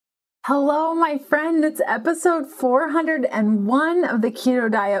Hello, my friend. It's episode 401 of the Keto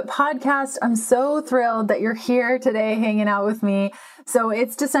Diet Podcast. I'm so thrilled that you're here today hanging out with me. So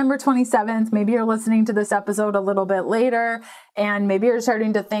it's December 27th. Maybe you're listening to this episode a little bit later, and maybe you're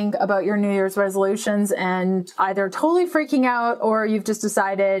starting to think about your New Year's resolutions and either totally freaking out or you've just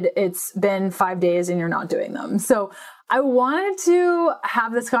decided it's been 5 days and you're not doing them. So I wanted to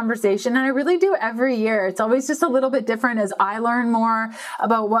have this conversation, and I really do every year. It's always just a little bit different as I learn more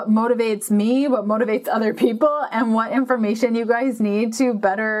about what motivates me, what motivates other people, and what information you guys need to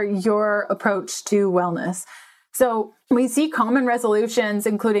better your approach to wellness. So we see common resolutions,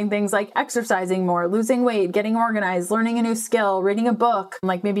 including things like exercising more, losing weight, getting organized, learning a new skill, reading a book,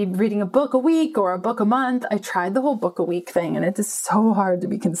 like maybe reading a book a week or a book a month. I tried the whole book a week thing, and it is so hard to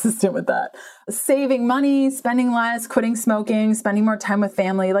be consistent with that. Saving money, spending less, quitting smoking, spending more time with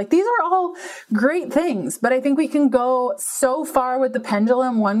family. Like, these are all great things, but I think we can go so far with the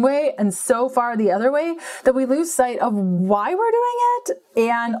pendulum one way and so far the other way that we lose sight of why we're doing it.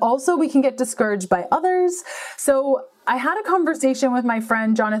 And also we can get discouraged by others. So I had a conversation with my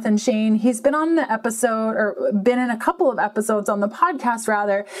friend, Jonathan Shane. He's been on the episode, or been in a couple of episodes on the podcast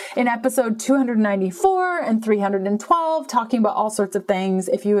rather, in episode 294 and 312, talking about all sorts of things.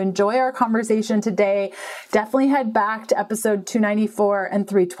 If you enjoy our conversation today, definitely head back to episode 294 and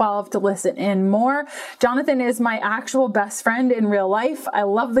 312 to listen in more. Jonathan is my actual best friend in real life. I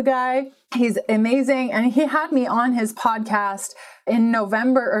love the guy. He's amazing. And he had me on his podcast in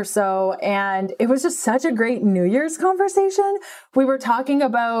November or so. And it was just such a great New Year's conversation. We were talking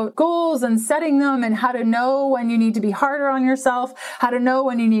about goals and setting them and how to know when you need to be harder on yourself, how to know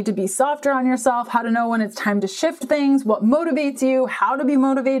when you need to be softer on yourself, how to know when it's time to shift things, what motivates you, how to be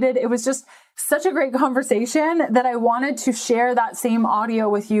motivated. It was just such a great conversation that I wanted to share that same audio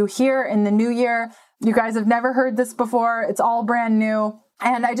with you here in the new year. You guys have never heard this before. It's all brand new.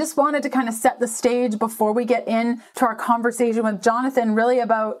 And I just wanted to kind of set the stage before we get into our conversation with Jonathan, really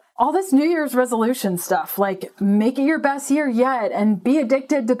about all this New Year's resolution stuff, like make it your best year yet and be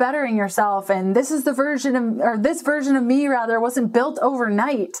addicted to bettering yourself. And this is the version of, or this version of me rather, wasn't built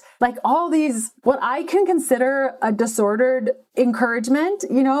overnight. Like all these, what I can consider a disordered encouragement,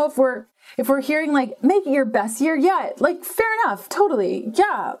 you know, if we're hearing like, make it your best year yet, like fair enough, totally.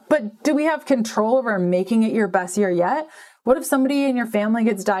 Yeah. But do we have control over making it your best year yet? What if somebody in your family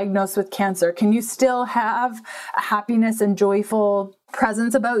gets diagnosed with cancer? Can you still have a happiness and joyful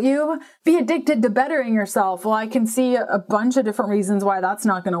presence about you? Be addicted to bettering yourself. Well, I can see a bunch of different reasons why that's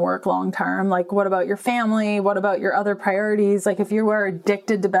not going to work long term. Like, what about your family? What about your other priorities? Like, if you were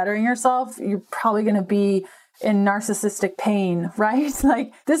addicted to bettering yourself, you're probably going to be in narcissistic pain, right?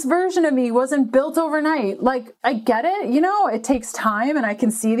 Like, this version of me wasn't built overnight. Like, I get it, you know, it takes time, and I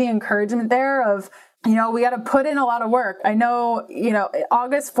can see the encouragement there of, you know, we got to put in a lot of work. I know, you know,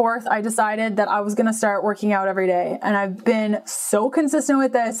 August 4th, I decided that I was going to start working out every day. And I've been so consistent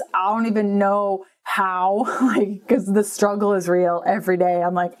with this. I don't even know how, like, because the struggle is real every day.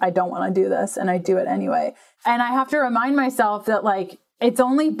 I'm like, I don't want to do this. And I do it anyway. And I have to remind myself that, like, it's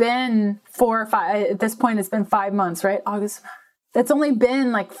only been 4 or 5, at this point, it's been 5 months, right? August. It's only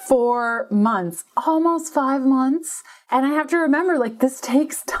been like 4 months, almost 5 months. And I have to remember, like, this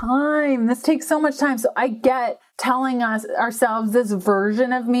takes time. This takes so much time. So I get telling ourselves this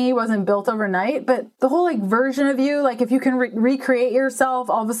version of me wasn't built overnight, but the whole like version of you, like if you can recreate yourself,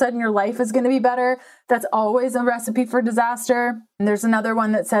 all of a sudden your life is going to be better. That's always a recipe for disaster. And there's another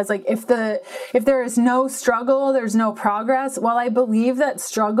one that says, like, if there is no struggle, there's no progress. Well, I believe that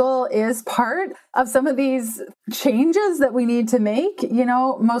struggle is part of some of these changes that we need to make. You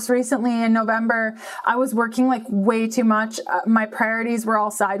know, most recently in November, I was working like way too much. My priorities were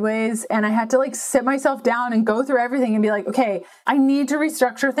all sideways, and I had to like sit myself down and go through everything and be like, okay, I need to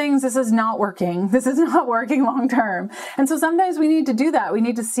restructure things. This is not working. This is not working long term. And so sometimes we need to do that. We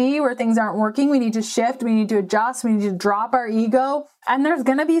need to see where things aren't working. We need to shift. We need to adjust. We need to drop our ego. And there's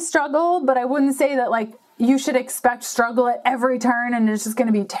going to be struggle, but I wouldn't say that like you should expect struggle at every turn and it's just going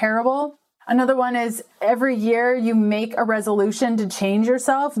to be terrible. Another one is every year you make a resolution to change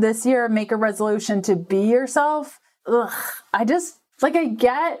yourself. This year, make a resolution to be yourself. I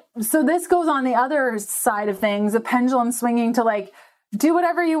get, so this goes on the other side of things, the pendulum swinging to like, do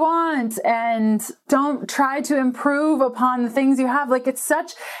whatever you want and don't try to improve upon the things you have. Like it's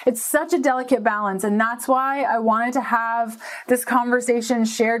such a delicate balance. And that's why I wanted to have this conversation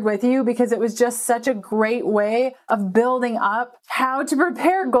shared with you, because it was just such a great way of building up how to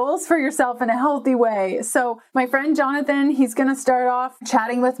prepare goals for yourself in a healthy way. So my friend Jonathan, he's going to start off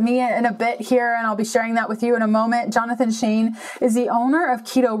chatting with me in a bit here, and I'll be sharing that with you in a moment. Jonathan Shane is the owner of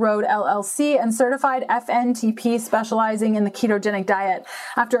Keto Road LLC and certified FNTP, specializing in the ketogenic diet diet.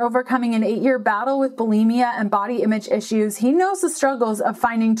 After overcoming an 8-year battle with bulimia and body image issues, he knows the struggles of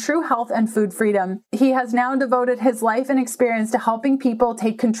finding true health and food freedom. He has now devoted his life and experience to helping people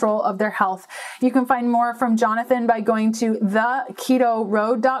take control of their health. You can find more from Jonathan by going to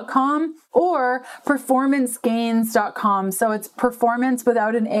theketoroad.com or performancegainz.com. So it's performance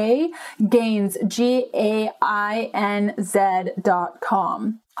without an A, gains, GAINZ.com.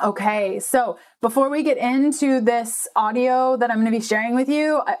 Okay, so before we get into this audio that I'm going to be sharing with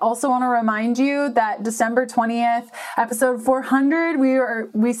you, I also want to remind you that December 20th, episode 400,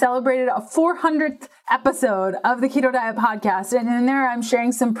 we celebrated a 400th episode of the Keto Diet Podcast. And in there, I'm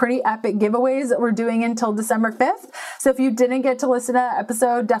sharing some pretty epic giveaways that we're doing until December 5th. So if you didn't get to listen to that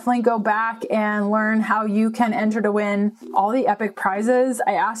episode, definitely go back and learn how you can enter to win all the epic prizes.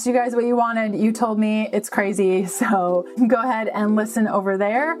 I asked you guys what you wanted. You told me it's crazy. So go ahead and listen over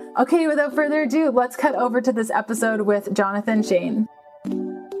there. Okay, without further ado, let's cut over to this episode with Jonathan Shane.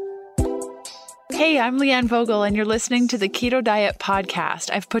 Hey, I'm Leanne Vogel, and you're listening to the Keto Diet Podcast.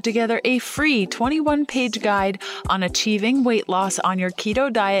 I've put together a free 21-page guide on achieving weight loss on your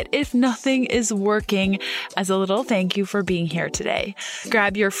keto diet if nothing is working, as a little thank you for being here today.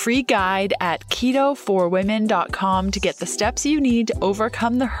 Grab your free guide at ketoforwomen.com to get the steps you need to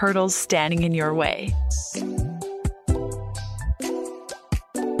overcome the hurdles standing in your way.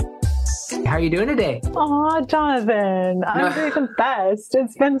 How are you doing today? Aw, Jonathan, I'm doing the best.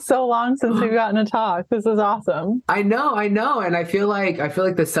 It's been so long since we've gotten to talk. This is awesome. I know. And I feel like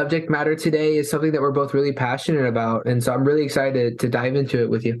the subject matter today is something that we're both really passionate about. And so I'm really excited to dive into it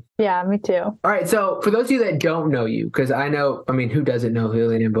with you. Yeah, me too. All right. So for those of you that don't know you, because who doesn't know who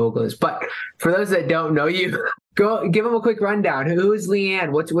Leanne Vogel is? But for those that don't know you, go give them a quick rundown. Who is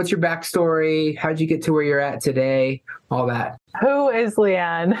Leanne? What's your backstory? How'd you get to where you're at today? All that. Who is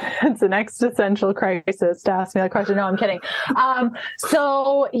Leanne? It's an existential crisis to ask me that question. No, I'm kidding.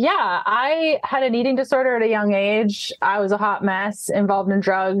 So yeah, I had an eating disorder at a young age. I was a hot mess, involved in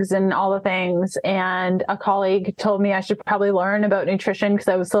drugs and all the things. And a colleague told me I should probably learn about nutrition because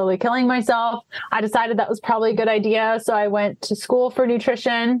I was slowly killing myself. I decided that was probably a good idea. So I went to school for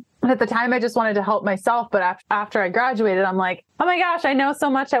nutrition. And at the time, I just wanted to help myself. But after I graduated, I'm like, oh my gosh, I know so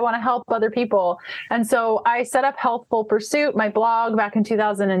much. I want to help other people. And so I set up Healthful Pursuit, my blog back in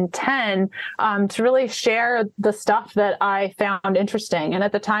 2010, to really share the stuff that I found interesting. And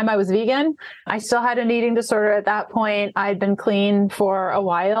at the time I was vegan. I still had an eating disorder at that point. I'd been clean for a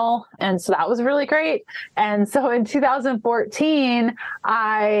while. And so that was really great. And so in 2014,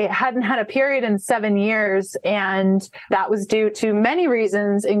 I hadn't had a period in 7 years. And that was due to many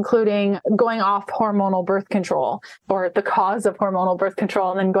reasons, including going off hormonal birth control, or the cause of hormonal birth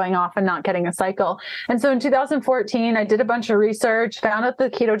control, and then going off and not getting a cycle. And so in 2014, I did a bunch of research, found out the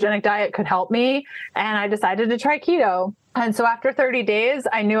ketogenic diet could help me, and I decided to try keto. And so after 30 days,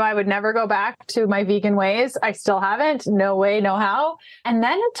 I knew I would never go back to my vegan ways. I still haven't. No way, no how. And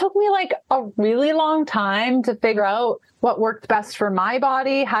then it took me like a really long time to figure out what worked best for my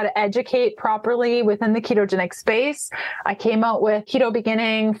body, how to educate properly within the ketogenic space. I came out with Keto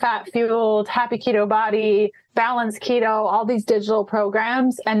Beginning, Fat Fueled, Happy Keto Body, Balanced Keto, all these digital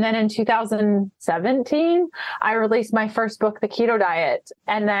programs. And then in 2017, I released my first book, The Keto Diet,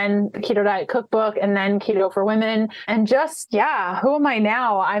 and then the Keto Diet Cookbook, and then Keto for Women. And who am I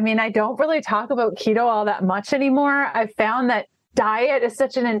now? I mean, I don't really talk about keto all that much anymore. I've found that diet is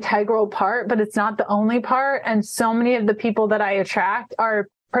such an integral part, but it's not the only part. And so many of the people that I attract are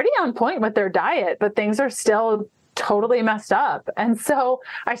pretty on point with their diet, but things are still totally messed up. And so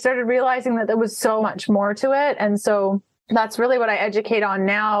I started realizing that there was so much more to it. And so that's really what I educate on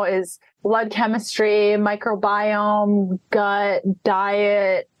now is blood chemistry, microbiome, gut,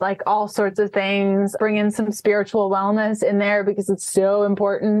 diet, like all sorts of things. Bring in some spiritual wellness in there because it's so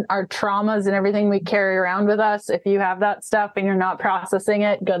important. Our traumas and everything we carry around with us. If you have that stuff and you're not processing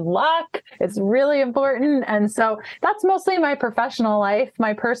it, good luck. It's really important. And so that's mostly my professional life.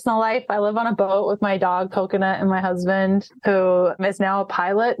 My personal life, I live on a boat with my dog, Coconut, and my husband, who is now a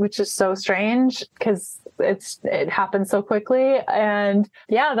pilot, which is so strange because it happened so quickly. And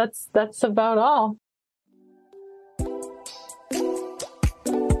yeah, that's about all.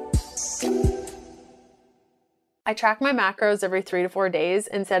 I track my macros every 3 to 4 days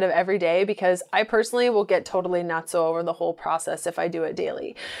instead of every day because I personally will get totally nuts over the whole process if I do it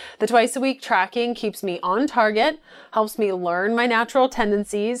daily. The twice a week tracking keeps me on target, helps me learn my natural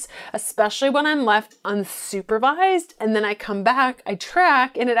tendencies, especially when I'm left unsupervised, and then I come back, I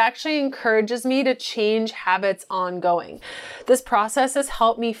track, and it actually encourages me to change habits ongoing. This process has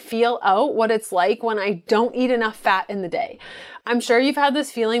helped me feel out what it's like when I don't eat enough fat in the day. I'm sure you've had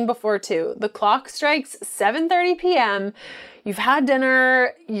this feeling before too. The clock strikes 7:30 p.m. you've had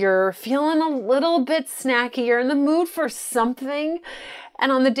dinner, you're feeling a little bit snacky, you're in the mood for something.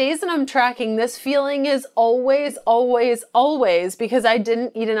 And on the days that I'm tracking, this feeling is always, always, always because I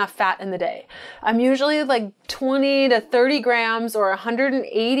didn't eat enough fat in the day. I'm usually like 20 to 30 grams or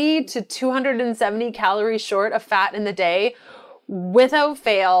 180 to 270 calories short of fat in the day without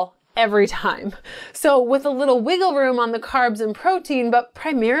fail every time. So with a little wiggle room on the carbs and protein, but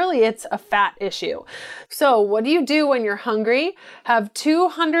primarily it's a fat issue. So what do you do when you're hungry? Have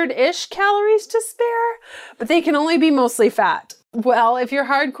 200-ish calories to spare, but they can only be mostly fat. Well, if you're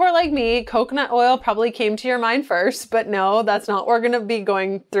hardcore like me, coconut oil probably came to your mind first, but no, that's not what we're going to be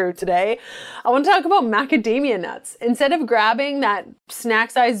going through today. I want to talk about macadamia nuts. Instead of grabbing that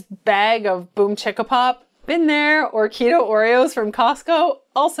snack-sized bag of Boom Chicka Pop, been there, or keto Oreos from Costco,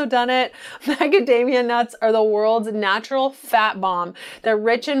 also done it. Macadamia nuts are the world's natural fat bomb. They're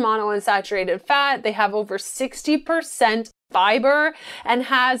rich in monounsaturated fat. They have over 60% fiber and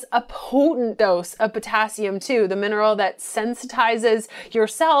has a potent dose of potassium too, the mineral that sensitizes your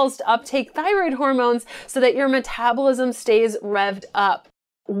cells to uptake thyroid hormones so that your metabolism stays revved up.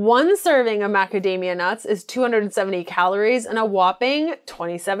 One serving of macadamia nuts is 270 calories and a whopping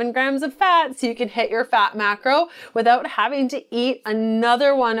 27 grams of fat, so you can hit your fat macro without having to eat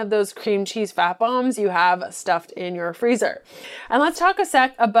another one of those cream cheese fat bombs you have stuffed in your freezer. And let's talk a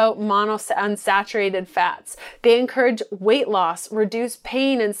sec about monounsaturated fats. They encourage weight loss, reduce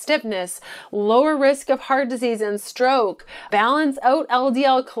pain and stiffness, lower risk of heart disease and stroke, balance out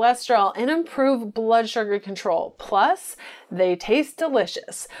LDL cholesterol, and improve blood sugar control. Plus, they taste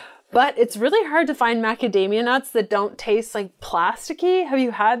delicious. But it's really hard to find macadamia nuts that don't taste like plasticky. Have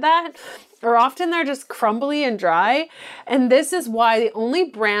you had that? Or often they're just crumbly and dry. And this is why the only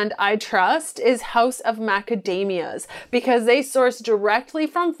brand I trust is House of Macadamias, because they source directly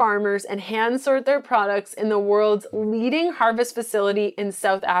from farmers and hand sort their products in the world's leading harvest facility in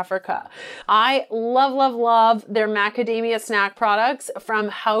South Africa. I love, love, love their macadamia snack products from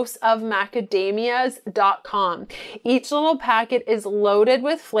houseofmacadamias.com. Each little packet is loaded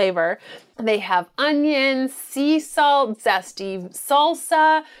with flavor. They have onions, sea salt, zesty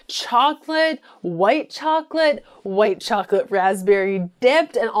salsa, chocolate, white chocolate raspberry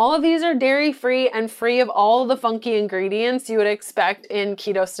dipped, and all of these are dairy-free and free of all the funky ingredients you would expect in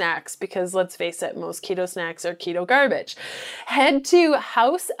keto snacks, because let's face it, most keto snacks are keto garbage. Head to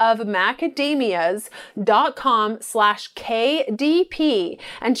houseofmacadamias.com/KDP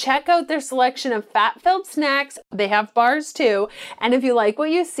and check out their selection of fat-filled snacks. They have bars too, and if you like what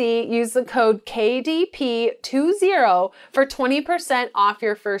you see, use the code KDP20 for 20% off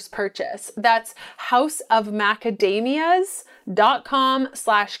your first purchase. That's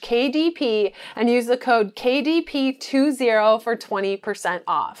houseofmacadamias.com/KDP and use the code KDP20 for 20%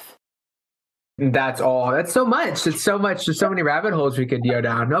 off. That's all. That's so much. It's so much. There's so many rabbit holes we could go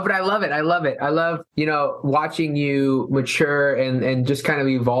down. No, but I love it. I love it. I love, watching you mature and just kind of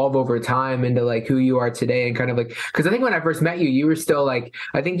evolve over time into like who you are today, and kind of like, because I think when I first met you, you were still like,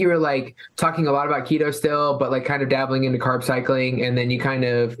 I think you were like talking a lot about keto still, but like kind of dabbling into carb cycling. And then you kind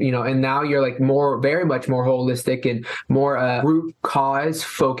of, and now you're like very much more holistic and more root cause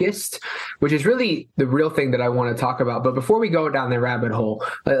focused, which is really the real thing that I want to talk about. But before we go down the rabbit hole,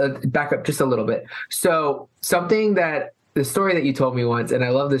 let's back up just a little bit. So the story that you told me once, and I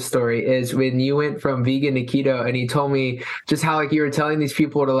love this story, is when you went from vegan to keto, and you told me just how like you were telling these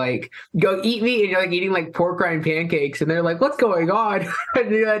people to like go eat meat, and you're like eating like pork rind pancakes, and they're like, what's going on?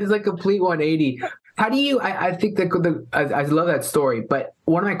 And that is like complete 180. How do you, I think that I love that story, but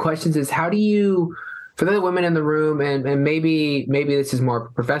one of my questions is, how do you, for the women in the room, and maybe this is more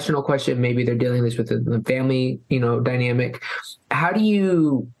a professional question, maybe they're dealing this with the family, dynamic.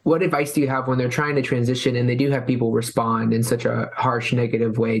 What advice do you have when they're trying to transition and they do have people respond in such a harsh,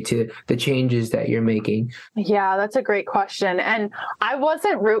 negative way to the changes that you're making? Yeah, that's a great question. And I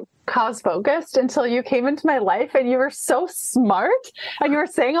wasn't root cause focused until you came into my life, and you were so smart and you were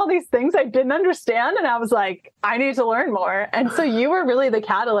saying all these things I didn't understand. And I was like, I need to learn more. And so you were really the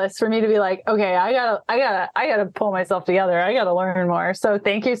catalyst for me to be like, okay, I gotta pull myself together. I gotta learn more. So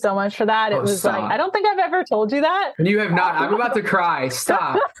thank you so much for that. It was stop. like, I don't think I've ever told you that. You have not. I'm about to cry.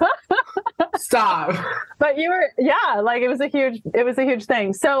 Stop. Stop. But you were, like it was a huge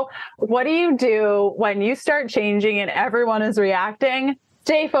thing. So what do you do when you start changing and everyone is reacting?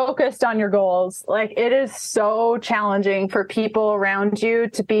 Stay focused on your goals. Like, it is so challenging for people around you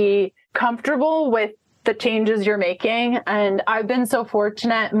to be comfortable with the changes you're making. And I've been so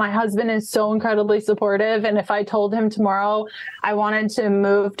fortunate. My husband is so incredibly supportive. And if I told him tomorrow I wanted to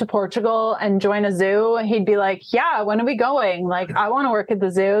move to Portugal and join a zoo, he'd be like, yeah, when are we going? Like, I want to work at the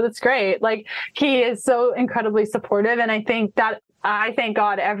zoo. That's great. Like, he is so incredibly supportive. And I thank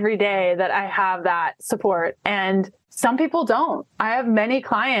God every day that I have that support. And some people don't. I have many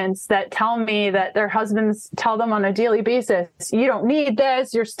clients that tell me that their husbands tell them on a daily basis, you don't need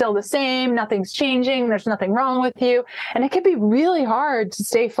this. You're still the same. Nothing's changing. There's nothing wrong with you. And it can be really hard to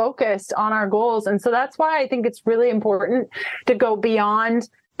stay focused on our goals. And so that's why I think it's really important to go beyond,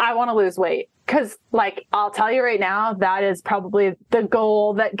 I want to lose weight. Because, like, I'll tell you right now, that is probably the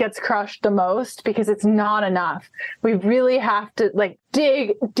goal that gets crushed the most, because it's not enough. We really have to, like,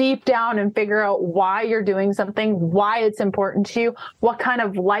 dig deep down and figure out why you're doing something, why it's important to you, what kind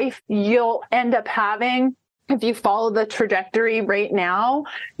of life you'll end up having if you follow the trajectory right now,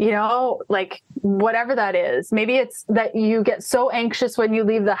 you know, like whatever that is. Maybe it's that you get so anxious when you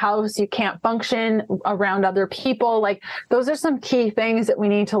leave the house, you can't function around other people. Like, those are some key things that we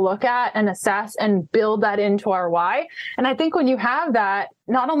need to look at and assess and build that into our why. And I think when you have that,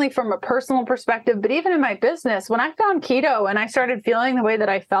 not only from a personal perspective, but even in my business, when I found keto and I started feeling the way that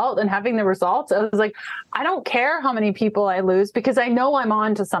I felt and having the results, I was like, I don't care how many people I lose, because I know I'm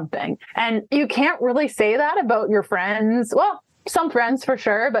on to something. And you can't really say that about your friends. Well, some friends for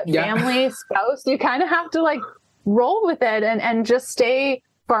sure, but family, spouse, you kind of have to like roll with it and just stay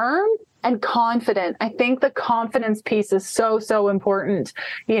firm and confident. I think the confidence piece is so, so important,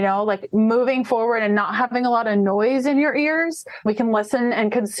 you know, like moving forward and not having a lot of noise in your ears. We can listen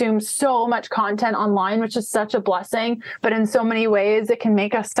and consume so much content online, which is such a blessing, but in so many ways it can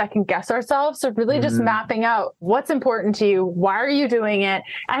make us second guess ourselves. So really just mapping out what's important to you, why are you doing it,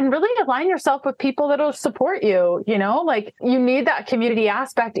 and really align yourself with people that'll support you. You know, like, you need that community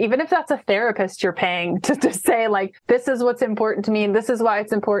aspect, even if that's a therapist you're paying to say like, this is what's important to me, and this is why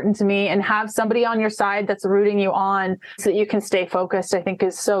it's important to me. And have somebody on your side that's rooting you on so that you can stay focused, I think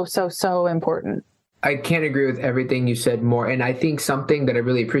is so, so, so important. I can't agree with everything you said more. And I think something that I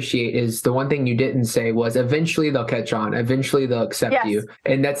really appreciate is the one thing you didn't say was eventually they'll catch on. Eventually they'll accept you.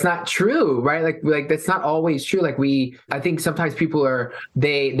 And that's not true, right? Like that's not always true. Like I think sometimes people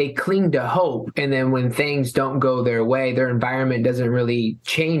they cling to hope. And then when things don't go their way, their environment doesn't really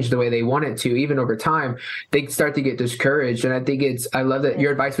change the way they want it to, even over time, they start to get discouraged. And I think I love that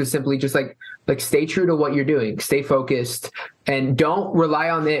your advice was simply just like stay true to what you're doing, stay focused, and don't rely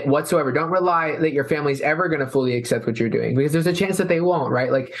on it whatsoever. Don't rely that your family's ever going to fully accept what you're doing, because there's a chance that they won't,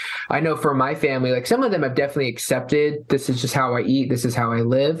 right? Like, I know for my family, like some of them have definitely accepted this is just how I eat, this is how I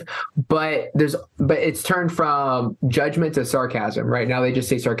live, but it's turned from judgment to sarcasm. Right now they just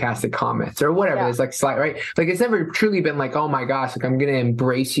say sarcastic comments or whatever. It's like slight, right? Like, it's never truly been like, oh my gosh, like I'm going to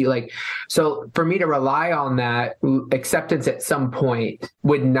embrace you. Like, so for me to rely on that acceptance at some point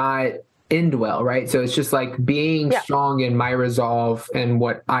would not end well, right? So it's just like being strong in my resolve and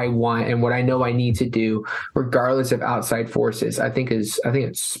what I want and what I know I need to do, regardless of outside forces. I think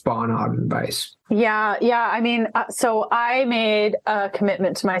it's spot on advice. Yeah. I mean, so I made a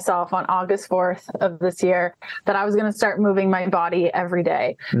commitment to myself on August 4th of this year that I was going to start moving my body every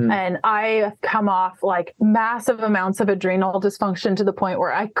day. And I have come off like massive amounts of adrenal dysfunction to the point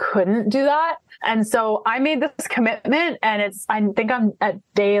where I couldn't do that. And so I made this commitment, and I think I'm at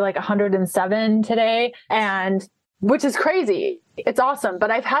day like 107 today, and which is crazy. It's awesome.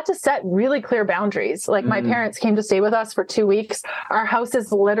 But I've had to set really clear boundaries. Like, my parents came to stay with us for 2 weeks. Our house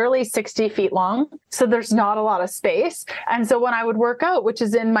is literally 60 feet long. So there's not a lot of space. And so when I would work out, which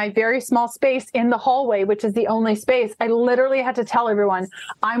is in my very small space in the hallway, which is the only space, I literally had to tell everyone,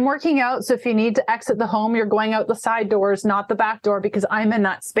 I'm working out. So if you need to exit the home, you're going out the side doors, not the back door, because I'm in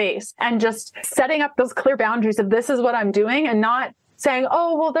that space. And just setting up those clear boundaries of this is what I'm doing, and not saying,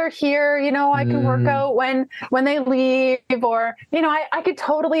 oh, well, they're here, you know, I can work out when they leave, or, you know, I could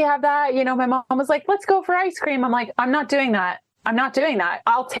totally have that. You know, my mom was like, let's go for ice cream. I'm like, I'm not doing that.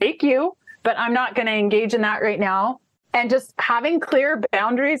 I'll take you, but I'm not going to engage in that right now. And just having clear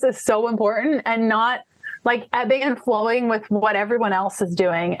boundaries is so important, and not like ebbing and flowing with what everyone else is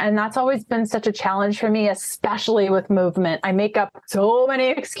doing. And that's always been such a challenge for me, especially with movement. I make up so many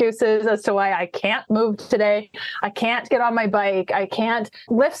excuses as to why I can't move today. I can't get on my bike. I can't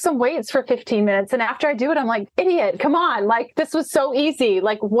lift some weights for 15 minutes. And after I do it, I'm like, idiot, come on. Like, this was so easy.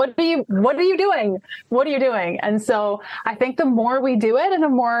 Like, what are you doing? What are you doing? And so I think the more we do it, and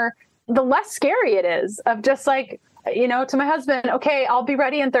the less scary it is of just like, you know, to my husband, okay, I'll be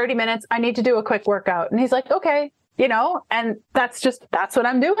ready in 30 minutes. I need to do a quick workout. And he's like, okay, and that's what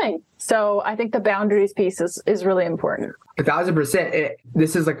I'm doing. So I think the boundaries piece is really important. 1,000%.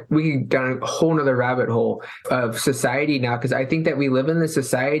 This is like, we can down a whole nother rabbit hole of society now, because I think that we live in this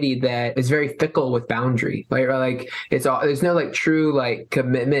society that is very fickle with boundary. Like it's all, there's no like true like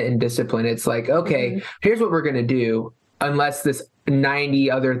commitment and discipline. It's like, okay, here's what we're going to do, unless this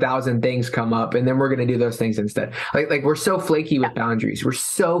 90 other 1,000 things come up, and then we're going to do those things instead. Like we're so flaky with boundaries. We're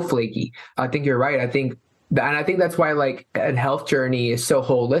so flaky. I think you're right. And I think that's why like a health journey is so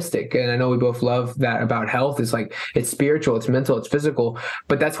holistic. And I know we both love that about health. Is like, it's spiritual, it's mental, it's physical.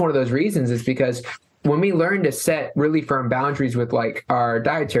 But that's one of those reasons, is because when we learn to set really firm boundaries with like our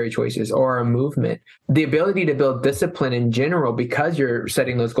dietary choices or our movement, the ability to build discipline in general, because you're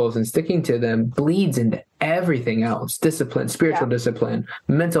setting those goals and sticking to them, bleeds into everything else. Discipline, spiritual discipline,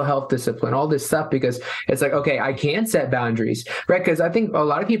 mental health discipline, all this stuff, because it's like, okay, I can set boundaries, right? Because I think a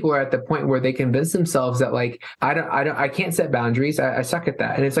lot of people are at the point where they convince themselves that like, I can't set boundaries. I suck at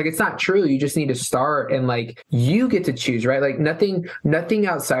that. And it's like, it's not true. You just need to start, and like, you get to choose, right? Like nothing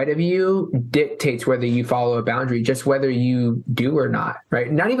outside of you dictates whether you follow a boundary, just whether you do or not,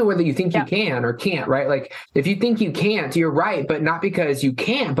 right? Not even whether you think you can or can't, right? Like if you think you can't, you're right, but not because you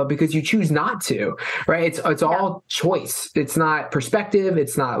can't, but because you choose not to, right? It's all choice. It's not perspective.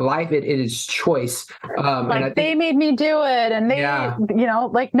 It's not life. It is choice. And they made me do it, and they,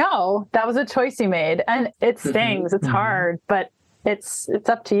 like, no, that was a choice you made, and it stings. It's hard, but it's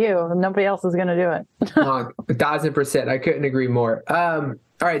up to you. Nobody else is going to do it. 1,000%. I couldn't agree more. All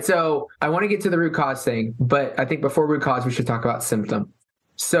right. So I want to get to the root cause thing, but I think before root cause, we should talk about symptom.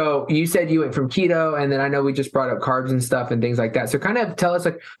 So you said you went from keto, and then I know we just brought up carbs and stuff and things like that. So kind of tell us,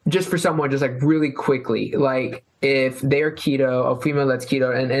 like, just for someone, just like really quickly, like if they're keto, a female that's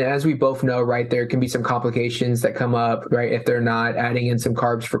keto, and as we both know, right, there can be some complications that come up, right, if they're not adding in some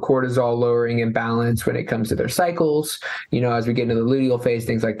carbs for cortisol lowering imbalance when it comes to their cycles, as we get into the luteal phase,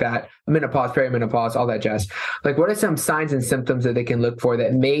 things like that, menopause, perimenopause, all that jazz. Like, what are some signs and symptoms that they can look for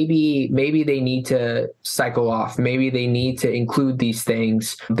that maybe they need to cycle off? Maybe they need to include these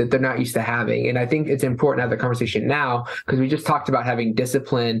things that they're not used to having. And I think it's important to have the conversation now, because we just talked about having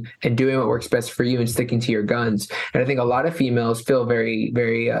discipline and doing what works best for you and sticking to your guns. And I think a lot of females feel very,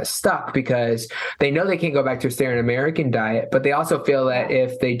 very stuck, because they know they can't go back to a standard American diet, but they also feel that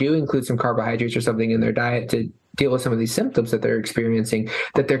if they do include some carbohydrates or something in their diet to deal with some of these symptoms that they're experiencing,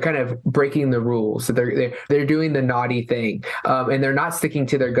 that they're kind of breaking the rules. So they're doing the naughty thing, and they're not sticking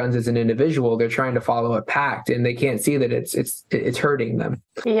to their guns as an individual. They're trying to follow a pact, and they can't see that it's hurting them.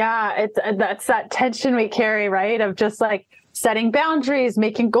 Yeah, that's that tension we carry, right? Of just like setting boundaries,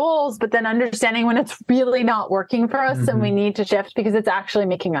 making goals, but then understanding when it's really not working for us and we need to shift because it's actually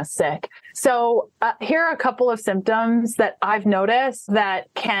making us sick. So here are a couple of symptoms that I've noticed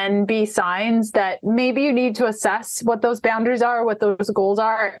that can be signs that maybe you need to assess what those boundaries are, what those goals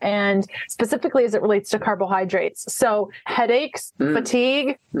are, and specifically as it relates to carbohydrates. So headaches,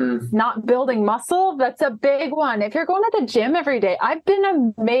 fatigue, not building muscle, that's a big one. If you're going to the gym every day, I've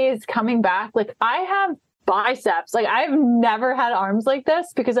been amazed coming back. Like, I have biceps. Like, I've never had arms like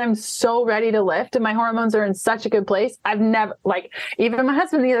this because I'm so ready to lift and my hormones are in such a good place. I've never, like, even my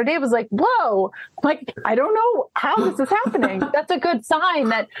husband the other day was like, whoa, like, I don't know how this is happening. That's a good sign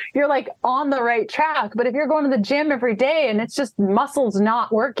that you're like on the right track. But if you're going to the gym every day and it's just muscles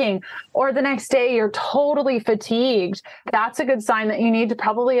not working, or the next day you're totally fatigued, that's a good sign that you need to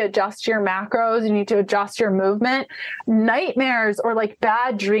probably adjust your macros. You need to adjust your movement. Nightmares or like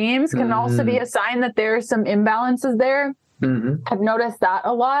bad dreams can also be a sign that there's some imbalances there. I've noticed that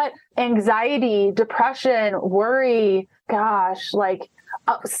a lot. Anxiety, depression, worry, gosh, like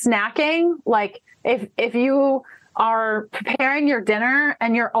snacking. Like if you are preparing your dinner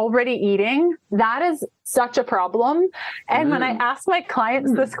and you're already eating, that is such a problem. And when I ask my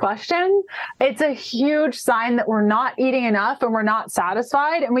clients this question, it's a huge sign that we're not eating enough and we're not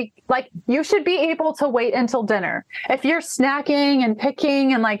satisfied. And you should be able to wait until dinner. If you're snacking and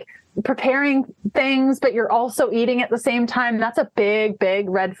picking and like preparing things, but you're also eating at the same time, that's a big, big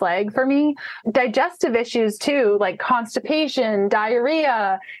red flag for me. Digestive issues too, like constipation,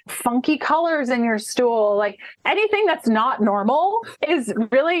 diarrhea, funky colors in your stool, like anything that's not normal is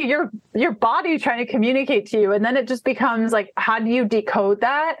really your body trying to communicate to you. And then it just becomes like, how do you decode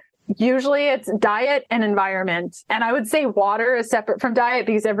that? Usually it's diet and environment. And I would say water is separate from diet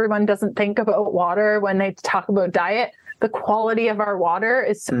because everyone doesn't think about water when they talk about diet. The quality of our water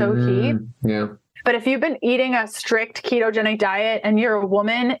is so key. Yeah. But if you've been eating a strict ketogenic diet and you're a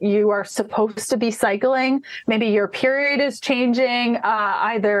woman, you are supposed to be cycling. Maybe your period is changing,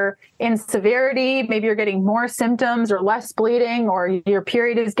 either in severity, maybe you're getting more symptoms or less bleeding, or your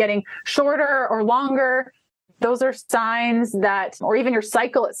period is getting shorter or longer. those are signs that, or even your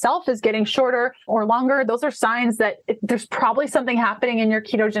cycle itself is getting shorter or longer. Those are signs that there's probably something happening in your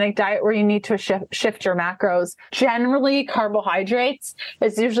ketogenic diet where you need to shift your macros. Generally, carbohydrates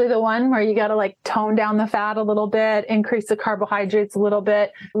is usually the one where you got to like tone down the fat a little bit, increase the carbohydrates a little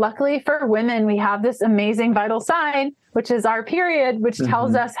bit. Luckily for women, we have this amazing vital sign, which is our period, which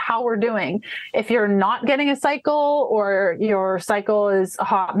tells us how we're doing. If you're not getting a cycle, or your cycle is a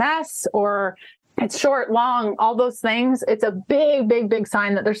hot mess, or it's short, long, all those things, it's a big, big, big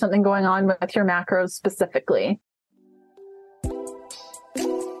sign that there's something going on with your macros specifically.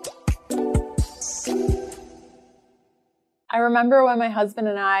 I remember when my husband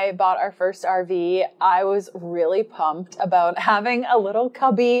and I bought our first RV, I was really pumped about having a little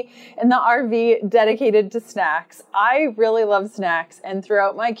cubby in the RV dedicated to snacks. I really love snacks, and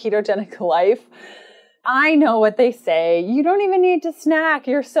throughout my ketogenic life, I know what they say. You don't even need to snack.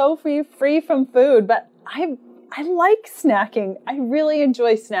 You're so free from food, but I like snacking. I really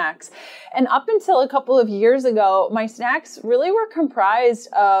enjoy snacks. And up until a couple of years ago, my snacks really were comprised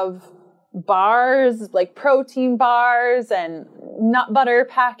of bars, like protein bars and nut butter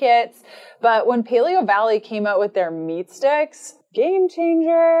packets. But when Paleo Valley came out with their meat sticks, game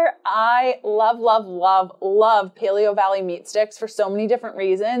changer. I love Paleo Valley meat sticks for so many different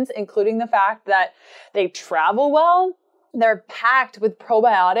reasons, including the fact that they travel well. They're packed with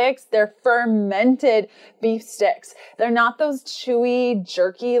probiotics. They're fermented beef sticks. They're not those chewy,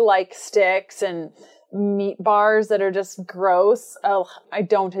 jerky-like sticks and meat bars that are just gross. Oh, I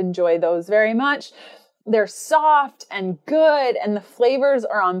don't enjoy those very much. They're soft and good, and the flavors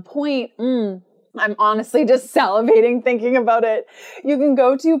are on point. I'm honestly just salivating thinking about it. You can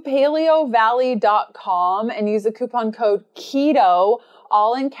go to paleovalley.com and use the coupon code KETO,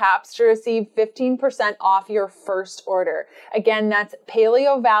 all in caps, to receive 15% off your first order. Again, that's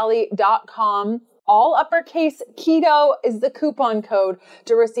paleovalley.com. All uppercase keto is the coupon code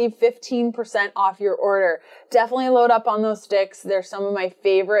to receive 15% off your order. Definitely load up on those sticks. They're some of my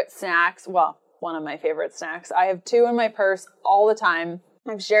favorite snacks. Well, one of my favorite snacks. I have 2 in my purse all the time.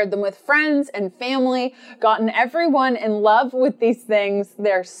 I've shared them with friends and family, gotten everyone in love with these things.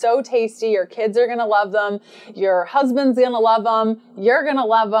 They're so tasty. Your kids are going to love them. Your husband's going to love them. You're going to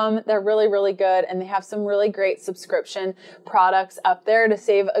love them. They're really, really good. And they have some really great subscription products up there to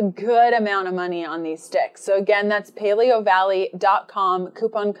save a good amount of money on these sticks. So again, that's paleovalley.com,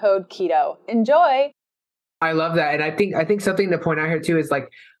 coupon code KETO. Enjoy. I love that. And I think something to point out here too is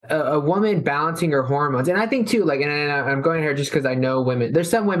like a woman balancing her hormones. And I think too, like, and I'm going here just because I know women, there's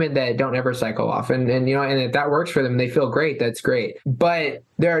some women that don't ever cycle off, and you know, and if that works for them, they feel great. That's great. But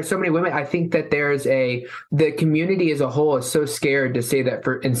there are so many women. I think that the community as a whole is so scared to say that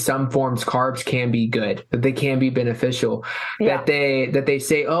in some forms, carbs can be good, that they can be beneficial, that they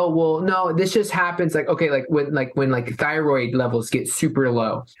say, oh, well, no, this just happens. Like, okay, when thyroid levels get super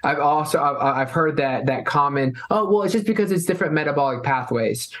low. I've heard that common, oh, well, it's just because it's different metabolic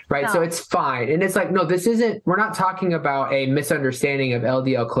pathways. Right. No. So it's fine. And it's like, no, we're not talking about a misunderstanding of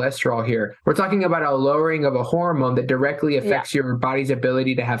LDL cholesterol here. We're talking about a lowering of a hormone that directly affects your body's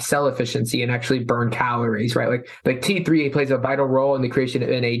ability to have cell efficiency and actually burn calories, right? Like T3 plays a vital role in the creation of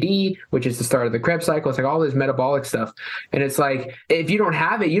NAD, which is the start of the Krebs cycle. It's like all this metabolic stuff. And it's like, if you don't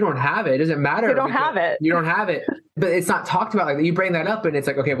have it, you don't have it. It doesn't matter. You don't have it. You don't have it. But it's not talked about. Like, you bring that up and it's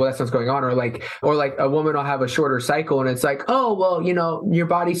like, okay, well, that's what's going on. Or like a woman will have a shorter cycle and it's like, oh, well, you know, your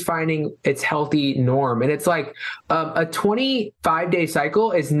body's finding its healthy norm. And it's like a 25-day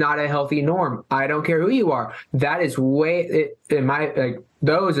cycle is not a healthy norm. I don't care who you are. That is is way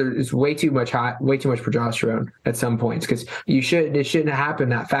too much progesterone at some points, because it shouldn't happen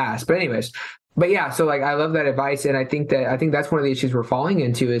that fast. But anyways. But yeah, so like, I love that advice. And I think that's one of the issues we're falling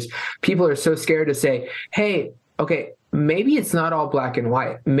into is people are so scared to say, hey, okay, maybe it's not all black and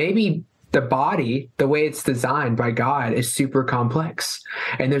white. Maybe the body, the way it's designed by God, is super complex.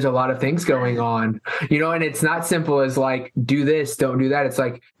 And there's a lot of things going on, you know, and it's not simple as like, do this, don't do that. It's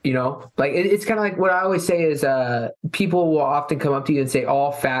like, you know, like it's kind of like what I always say is people will often come up to you and say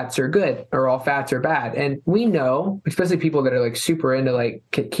all fats are good or all fats are bad. And we know, especially people that are like super into like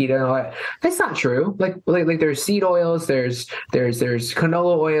keto and all that, that's not true. Like there's seed oils, there's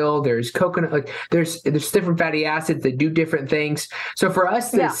canola oil, there's coconut, like there's different fatty acids that do different things. So for us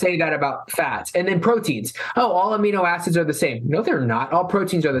to say that about about fats and then proteins. Oh, all amino acids are the same. No, they're not. All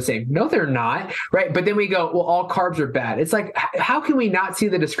proteins are the same. No, they're not. Right. But then we go, well, all carbs are bad. It's like, how can we not see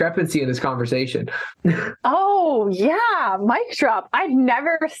the discrepancy in this conversation? Oh, yeah. Mic drop. I'd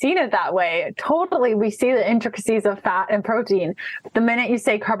never seen it that way. Totally. We see the intricacies of fat and protein. The minute you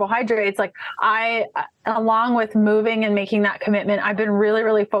say carbohydrates, like along with moving and making that commitment, I've been really,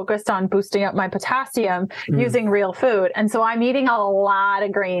 really focused on boosting up my potassium using real food. And so I'm eating a lot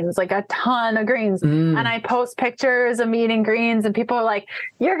of greens, like a ton of greens. And I post pictures of me eating greens and people are like,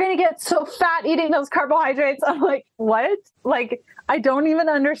 you're going to get so fat eating those carbohydrates. I'm like, what? Like, I don't even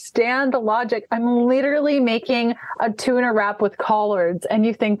understand the logic. I'm literally making a tuna wrap with collards. And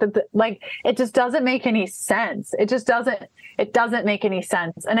you think that it just doesn't make any sense. It doesn't make any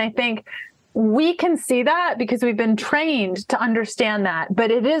sense. And I think we can see that because we've been trained to understand that,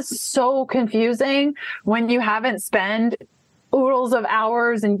 but it is so confusing when you haven't spent oodles of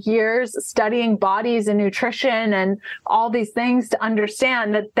hours and years studying bodies and nutrition and all these things to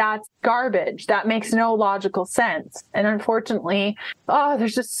understand that that's garbage. That makes no logical sense. And unfortunately,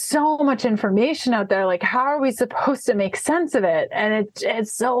 there's just so much information out there. Like, how are we supposed to make sense of it? And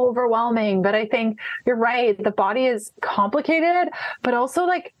it's so overwhelming. But I think you're right. The body is complicated, but also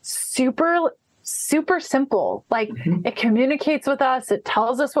like super simple. Like it communicates with us. It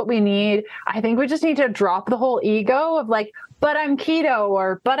tells us what we need. I think we just need to drop the whole ego of like, but I'm keto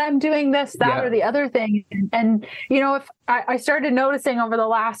or, but I'm doing this, that, or the other thing. And, if I started noticing over the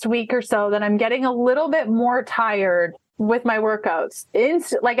last week or so that I'm getting a little bit more tired with my workouts.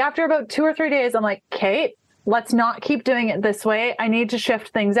 Like after about 2 or 3 days, I'm like, Kate, let's not keep doing it this way. I need to shift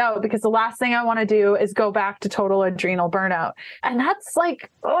things out because the last thing I want to do is go back to total adrenal burnout. And that's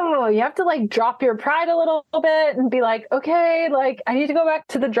like, you have to like drop your pride a little bit and be like, okay, like I need to go back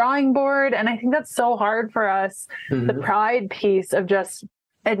to the drawing board. And I think that's so hard for us, the pride piece of just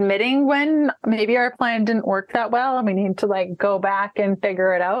admitting when maybe our plan didn't work that well and we need to like go back and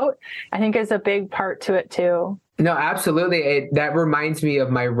figure it out, I think is a big part to it too. No, absolutely. That reminds me of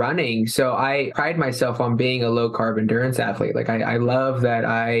my running. So I pride myself on being a low carb endurance athlete. Like I love that.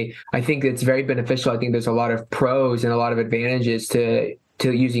 I think it's very beneficial. I think there's a lot of pros and a lot of advantages to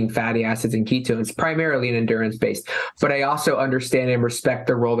using fatty acids and ketones, primarily in endurance based. But I also understand and respect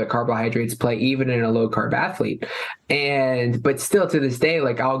the role that carbohydrates play even in a low carb athlete. But still to this day,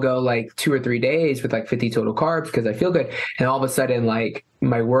 like I'll go like 2 or 3 days with like 50 total carbs because I feel good. And all of a sudden, like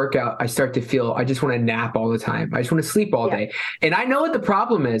my workout, I start to feel, I just want to nap all the time. I just want to sleep all day. And I know what the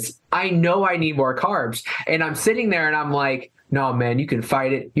problem is. I know I need more carbs. And I'm sitting there and I'm like, no, man, you can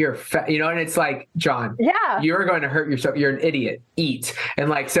fight it. You're fat, and it's like, John, you're going to hurt yourself. You're an idiot. Eat. And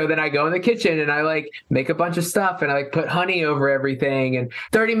like, so then I go in the kitchen and I like make a bunch of stuff and I like put honey over everything. And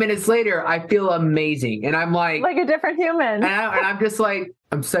 30 minutes later, I feel amazing. And I'm like a different human. and I'm just like,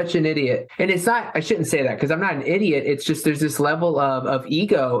 I'm such an idiot. And it's not, I shouldn't say that because I'm not an idiot. It's just, there's this level of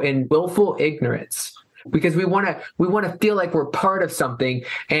ego and willful ignorance. Because we want to feel like we're part of something.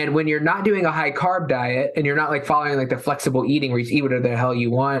 And when you're not doing a high carb diet and you're not like following like the flexible eating where you eat whatever the hell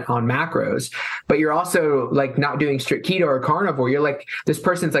you want on macros, but you're also like not doing strict keto or carnivore, you're like, this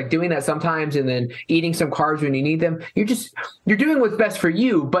person's like doing that sometimes and then eating some carbs when you need them. You're doing what's best for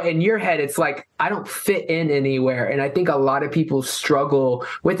you. But in your head, it's like, I don't fit in anywhere. And I think a lot of people struggle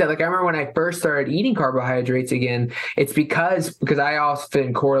with that. Like I remember when I first started eating carbohydrates again, it's because I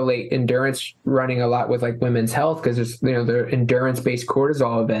often correlate endurance running a lot with like women's health because there's they're endurance-based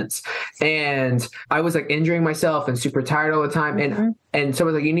cortisol events, and I was like injuring myself and super tired all the time, and so I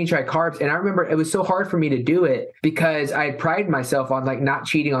was like, you need to try carbs. And I remember it was so hard for me to do it because I prided myself on like not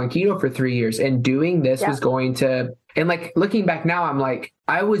cheating on keto for 3 years, and doing this was going to. And like looking back now, I'm like,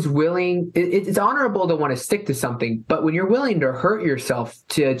 I was willing. It's honorable to want to stick to something, but when you're willing to hurt yourself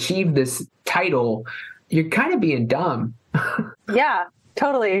to achieve this title, you're kind of being dumb. Yeah.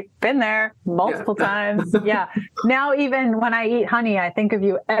 Totally been there multiple times. Yeah. Now, even when I eat honey, I think of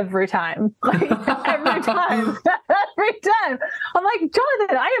you every time. Like every time. Every time. I'm like,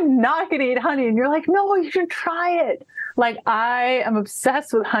 Jonathan, I am not going to eat honey. And you're like, no, you should try it. Like I am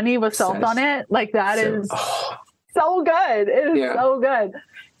obsessed with honey with salt on it. Like that is so good. It is so good.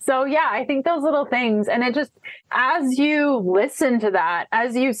 So yeah, I think those little things, and it just, as you listen to that,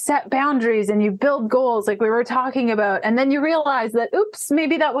 as you set boundaries and you build goals like we were talking about, and then you realize that, oops,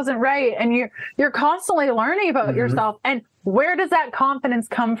 maybe that wasn't right. And you're constantly learning about yourself. And where does that confidence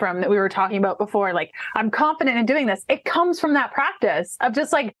come from that we were talking about before? Like, I'm confident in doing this. It comes from that practice of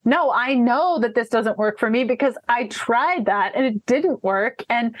just like, no, I know that this doesn't work for me because I tried that and it didn't work.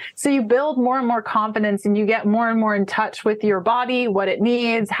 And so you build more and more confidence and you get more and more in touch with your body, what it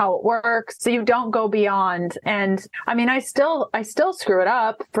needs, how it works. So you don't go beyond. And I mean, I still screw it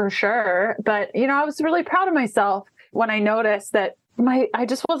up for sure. But, you know, I was really proud of myself when I noticed that I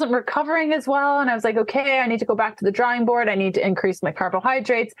just wasn't recovering as well. And I was like, okay, I need to go back to the drawing board. I need to increase my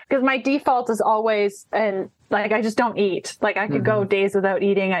carbohydrates because my default is always, and like, I just don't eat. Like I could go days without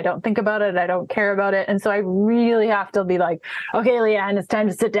eating. I don't think about it. I don't care about it. And so I really have to be like, okay, Leanne, it's time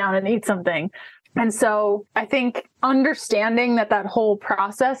to sit down and eat something. And so I think understanding that whole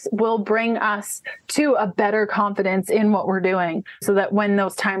process will bring us to a better confidence in what we're doing so that when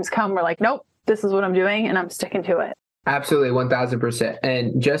those times come, we're like, nope, this is what I'm doing and I'm sticking to it. Absolutely, 1000%.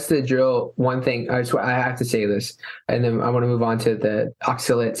 And just to drill one thing, I have to say this, and then I want to move on to the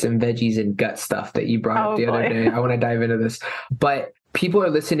oxalates and veggies and gut stuff that you brought up the other day. I want to dive into this. But people are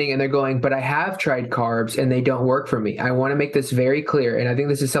listening and they're going, but I have tried carbs and they don't work for me. I want to make this very clear. And I think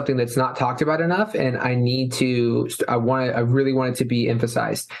this is something that's not talked about enough. And I really want it to be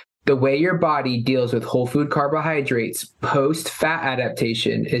emphasized. The way your body deals with whole food carbohydrates post-fat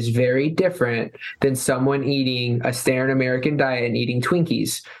adaptation is very different than someone eating a standard American diet and eating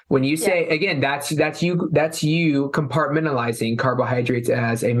Twinkies. When you say, again, that's you compartmentalizing carbohydrates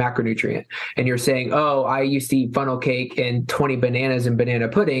as a macronutrient. And you're saying, oh, I used to eat funnel cake and 20 bananas and banana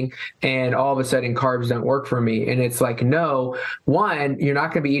pudding, and all of a sudden carbs don't work for me. And it's like, no, one, you're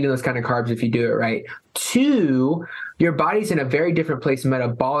not going to be eating those kind of carbs if you do it right. Two, your body's in a very different place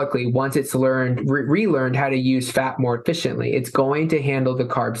metabolically once it's relearned how to use fat more efficiently. It's going to handle the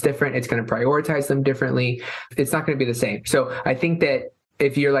carbs different. It's going to prioritize them differently. It's not going to be the same. So I think that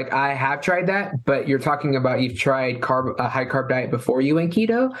if you're like, I have tried that, but you're talking about you've tried a high carb diet before you went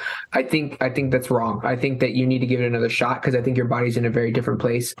keto, I think that's wrong. I think that you need to give it another shot because I think your body's in a very different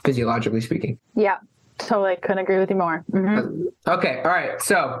place, physiologically speaking. Yeah, totally. Couldn't agree with you more. Mm-hmm. Okay. All right.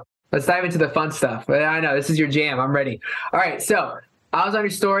 So let's dive into the fun stuff. I know this is your jam. I'm ready. All right. So I was on your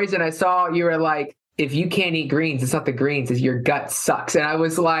stories and I saw you were like, if you can't eat greens, it's not the greens, it's your gut sucks. And I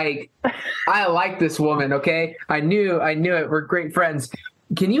was like, I like this woman. Okay. I knew it. We're great friends.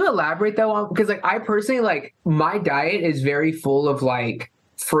 Can you elaborate though? Because like I personally, like my diet is very full of like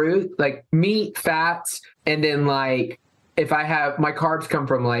fruit, like meat, fats. And then like, if I have my carbs come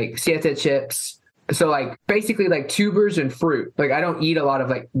from like siete chips. So like basically like tubers and fruit. Like I don't eat a lot of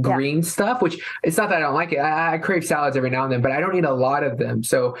like green stuff, which it's not that I don't like it. I crave salads every now and then, but I don't eat a lot of them.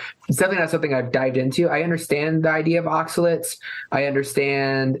 So it's definitely not something I've dived into. I understand the idea of oxalates. I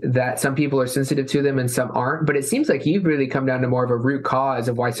understand that some people are sensitive to them and some aren't, but it seems like you've really come down to more of a root cause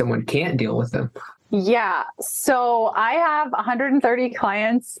of why someone can't deal with them. Yeah. So I have 130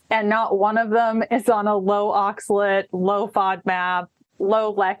 clients and not one of them is on a low oxalate, low FODMAP,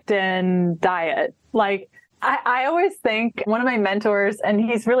 low lectin diet. Like I always think one of my mentors, and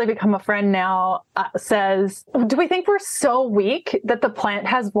he's really become a friend now, says, do we think we're so weak that the plant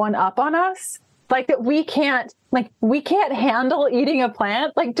has one up on us? Like that we can't handle eating a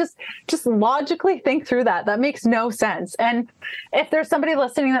plant? Like just logically think through that. That makes no sense. And if there's somebody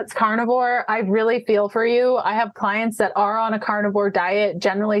listening that's carnivore, I really feel for you. I have clients that are on a carnivore diet,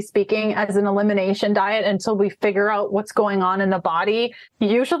 generally speaking, as an elimination diet until we figure out what's going on in the body.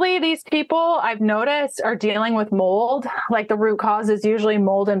 Usually these people I've noticed are dealing with mold. Like the root cause is usually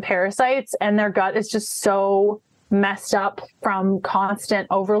mold and parasites, and their gut is just so messed up from constant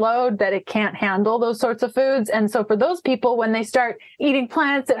overload that it can't handle those sorts of foods. And so for those people, when they start eating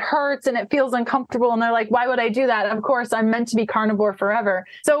plants, it hurts and it feels uncomfortable. And they're like, why would I do that? Of course, I'm meant to be carnivore forever.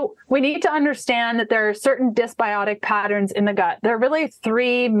 So we need to understand that there are certain dysbiotic patterns in the gut. There are really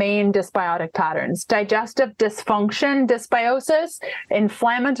three main dysbiotic patterns: digestive dysfunction dysbiosis,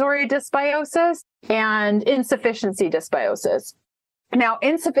 inflammatory dysbiosis, and insufficiency dysbiosis. Now,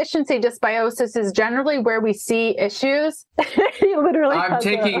 insufficiency dysbiosis is generally where we see issues. I'm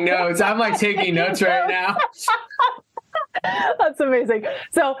taking notes. I'm like taking notes right now. That's amazing.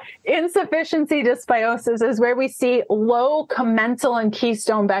 So insufficiency dysbiosis is where we see low commensal and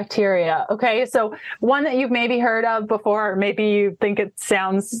keystone bacteria. Okay. So one that you've maybe heard of before, or maybe you think it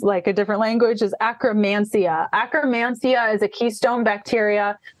sounds like a different language, is Akkermansia. Akkermansia is a keystone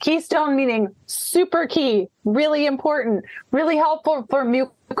bacteria. Keystone meaning super key, really important, really helpful for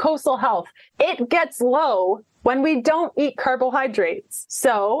mucosal health. It gets low when we don't eat carbohydrates.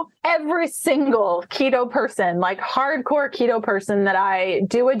 So every single keto person, like hardcore keto person that I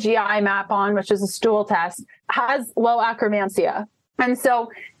do a GI map on, which is a stool test, has low Akkermansia. And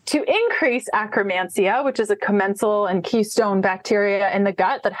so to increase Akkermansia, which is a commensal and keystone bacteria in the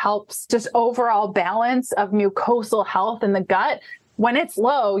gut that helps just overall balance of mucosal health in the gut. When it's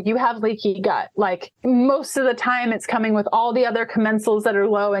low, you have leaky gut. Like most of the time it's coming with all the other commensals that are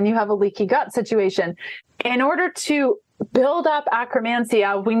low and you have a leaky gut situation. In order to build up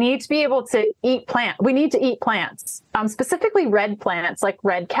Akkermansia, we need to be able to eat We need to eat plants, specifically red plants like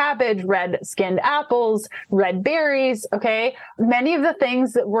red cabbage, red skinned apples, red berries. Okay. Many of the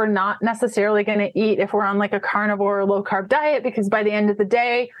things that we're not necessarily going to eat if we're on like a carnivore or low carb diet, because by the end of the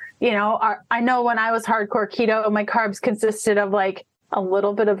day, I know when I was hardcore keto, my carbs consisted of like a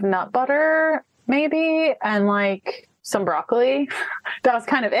little bit of nut butter, maybe, and like some broccoli. That was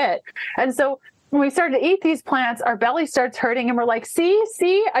kind of it. And so when we started to eat these plants, our belly starts hurting and we're like,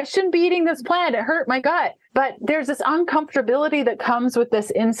 see, I shouldn't be eating this plant. It hurt my gut. But there's this uncomfortability that comes with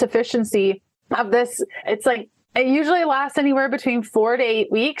this insufficiency of this. It's like, it usually lasts anywhere between 4 to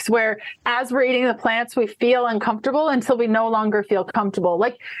 8 weeks, where as we're eating the plants, we feel uncomfortable until we no longer feel comfortable.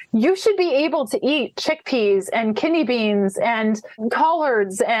 Like you should be able to eat chickpeas and kidney beans and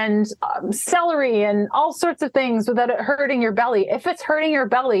collards and celery and all sorts of things without it hurting your belly. If it's hurting your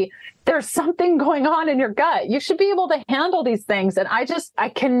belly, there's something going on in your gut. You should be able to handle these things. And I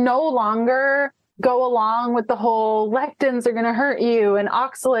can no longer go along with the whole lectins are going to hurt you and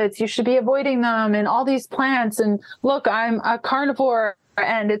oxalates, you should be avoiding them, and all these plants. And look, I'm a carnivore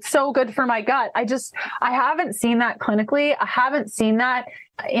and it's so good for my gut. I haven't seen that clinically. I haven't seen that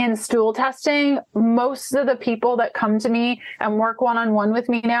in stool testing. Most of the people that come to me and work one-on-one with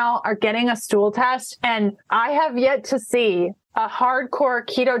me now are getting a stool test. And I have yet to see a hardcore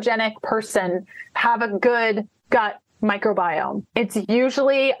ketogenic person have a good gut microbiome. It's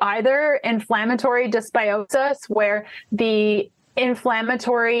usually either inflammatory dysbiosis, where the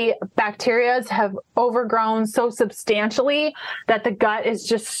inflammatory bacteria have overgrown so substantially that the gut is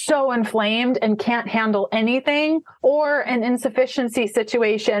just so inflamed and can't handle anything, or an insufficiency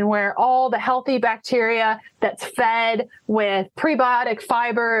situation where all the healthy bacteria that's fed with prebiotic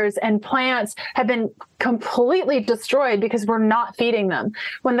fibers and plants have been completely destroyed because we're not feeding them.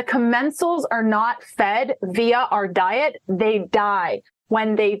 When the commensals are not fed via our diet, they die.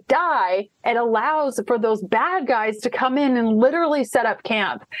 When they die, it allows for those bad guys to come in and literally set up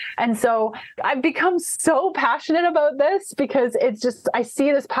camp. And so I've become so passionate about this because it's just, I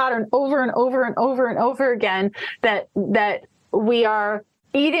see this pattern over and over and over and over again, that we are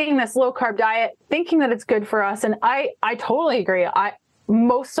eating this low carb diet, thinking that it's good for us. And I totally agree.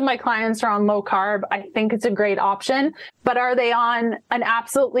 Most of my clients are on low carb. I think it's a great option, but are they on an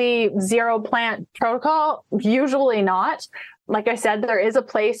absolutely zero plant protocol? Usually not. Like I said, there is a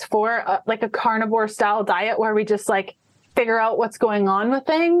place for like a carnivore style diet where we just like figure out what's going on with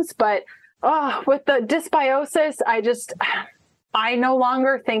things. But with the dysbiosis, I no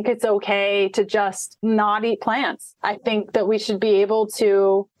longer think it's okay to just not eat plants. I think that we should be able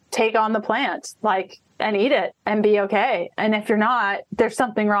to take on the plant, and eat it and be okay. And if you're not, there's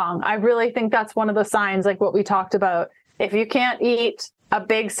something wrong. I really think that's one of the signs, like what we talked about. If you can't eat a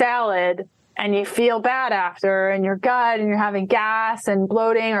big salad and you feel bad after in your gut and you're having gas and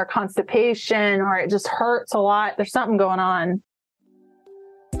bloating or constipation, or it just hurts a lot, there's something going on.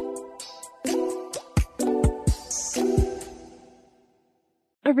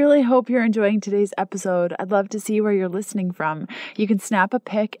 I really hope you're enjoying today's episode. I'd love to see where you're listening from. You can snap a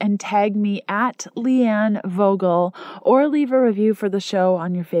pic and tag me at Leanne Vogel, or leave a review for the show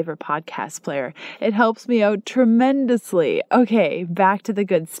on your favorite podcast player. It helps me out tremendously. Okay, back to the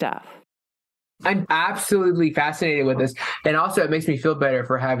good stuff. I'm absolutely fascinated with this. And also it makes me feel better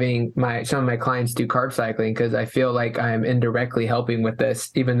for having some of my clients do carb cycling, because I feel like I'm indirectly helping with this,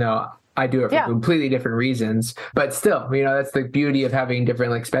 even though I do it for completely different reasons. But still, that's the beauty of having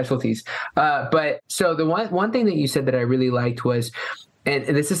different specialties. But so the one thing that you said that I really liked was, and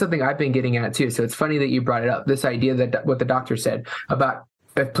this is something I've been getting at too. So it's funny that you brought it up, this idea that what the doctor said about,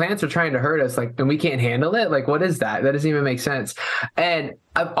 if plants are trying to hurt us, and we can't handle it, what is that? That doesn't even make sense. And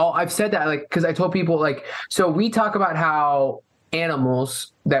I've said that, because I told people, so we talk about how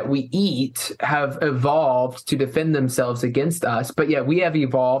animals that we eat have evolved to defend themselves against us, but yet we have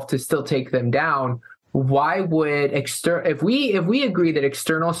evolved to still take them down. Why would if we agree that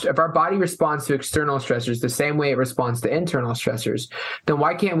if our body responds to external stressors the same way it responds to internal stressors, then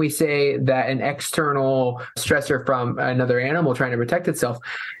why can't we say that an external stressor from another animal trying to protect itself,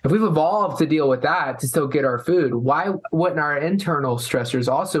 if we've evolved to deal with that to still get our food, why wouldn't our internal stressors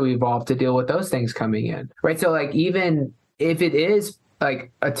also evolve to deal with those things coming in, right? So even if it is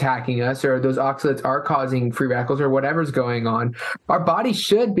like attacking us, or those oxalates are causing free radicals, or whatever's going on, our body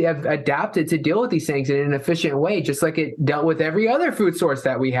should have adapted to deal with these things in an efficient way, just like it dealt with every other food source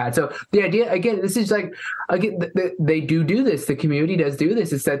that we had. So the idea, again, this is like, again, they do this. The community does do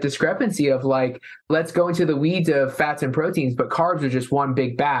this. It's that discrepancy of like, let's go into the weeds of fats and proteins, but carbs are just one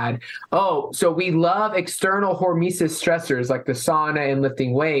big bad. Oh, so we love external hormesis stressors like the sauna and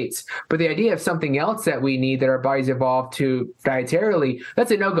lifting weights, but the idea of something else that we need that our bodies evolved to dietarily,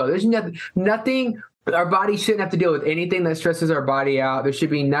 that's a no-go. There's nothing. Our body shouldn't have to deal with anything that stresses our body out. There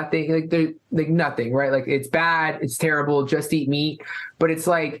should be nothing, like nothing, right? Like it's bad, it's terrible, just eat meat. But it's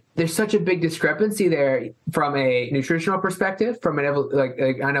like there's such a big discrepancy there from a nutritional perspective, from an like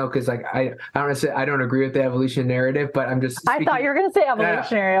I know, because like I don't agree with the evolution narrative, but I'm just I thought you were gonna say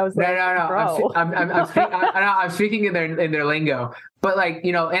evolutionary. I was like, no. I'm speaking in their lingo. But like,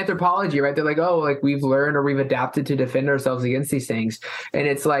 you know, anthropology, right? They're like, oh, like we've learned or we've adapted to defend ourselves against these things. And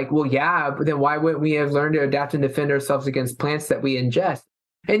it's like, well, yeah, but then why wouldn't we have learned to adapt and defend ourselves against plants that we ingest?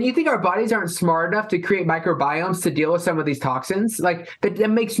 And you think our bodies aren't smart enough to create microbiomes to deal with some of these toxins? Like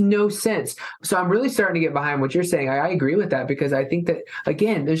that makes no sense. So I'm really starting to get behind what you're saying. I agree with that, because I think that,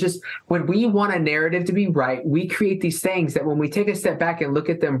 again, there's just, when we want a narrative to be right, we create these things that when we take a step back and look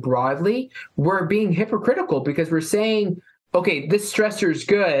at them broadly, we're being hypocritical, because we're saying, okay, this stressor is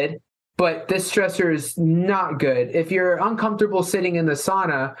good, but this stressor is not good. If you're uncomfortable sitting in the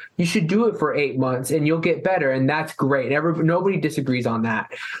sauna, you should do it for 8 months and you'll get better. And that's great. Nobody disagrees on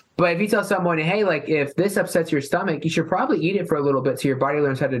that. But if you tell someone, hey, like if this upsets your stomach, you should probably eat it for a little bit so your body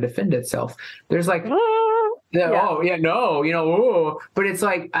learns how to defend itself. There's like, oh, yeah, no, you know, ooh. But it's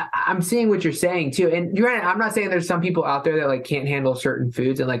like, I'm seeing what you're saying too. And you're right, I'm not saying there's some people out there that like can't handle certain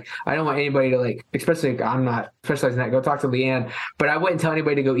foods. And like, I don't want anybody to like, especially like, I'm not specialized in that, go talk to Leanne, but I wouldn't tell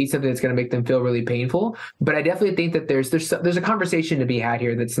anybody to go eat something that's going to make them feel really painful. But I definitely think that there's a conversation to be had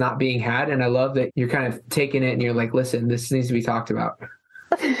here that's not being had. And I love that you're kind of taking it and you're like, listen, this needs to be talked about.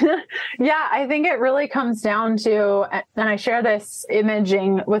 Yeah, I think it really comes down to, and I share this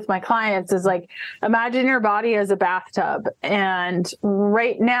imaging with my clients, is like, imagine your body as a bathtub. And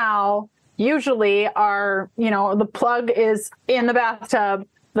right now, usually the plug is in the bathtub,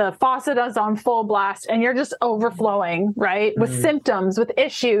 the faucet is on full blast, and you're just overflowing, right? With symptoms, with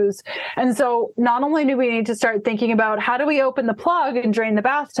issues. And so not only do we need to start thinking about how do we open the plug and drain the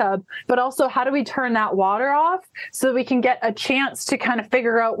bathtub, but also how do we turn that water off so that we can get a chance to kind of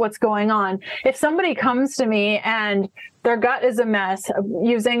figure out what's going on. If somebody comes to me and their gut is a mess,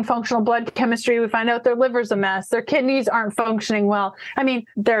 using functional blood chemistry, we find out their liver's a mess, their kidneys aren't functioning well. I mean,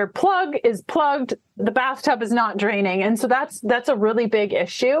 their plug is plugged, the bathtub is not draining. And so that's a really big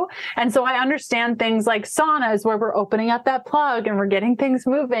issue. And so I understand things like saunas where we're opening up that plug and we're getting things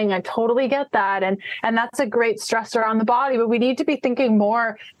moving. I totally get that. And that's a great stressor on the body, but we need to be thinking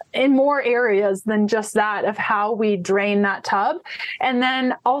more in more areas than just that, of how we drain that tub. And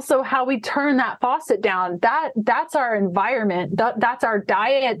then also how we turn that faucet down. That's our environment. That's our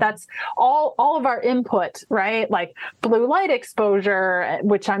diet. That's all of our input, right? Like blue light exposure,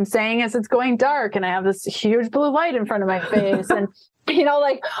 which I'm saying is it's going dark and I have this huge blue light in front of my face. And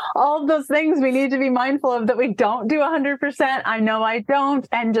like all of those things we need to be mindful of that we don't do 100%. I know I don't.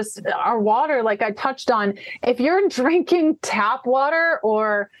 And just our water, like I touched on, if you're drinking tap water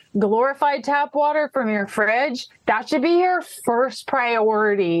or glorified tap water from your fridge, that should be your first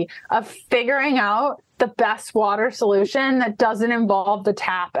priority of figuring out the best water solution that doesn't involve the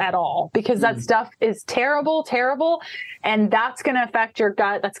tap at all, because that stuff is terrible. And that's going to affect your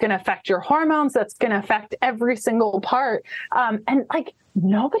gut. That's going to affect your hormones. That's going to affect every single part. And like,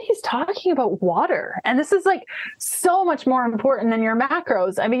 nobody's talking about water. And this is like so much more important than your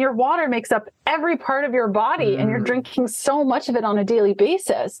macros. I mean, your water makes up every part of your body and you're drinking so much of it on a daily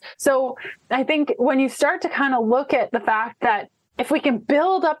basis. So I think when you start to kind of look at the fact that if we can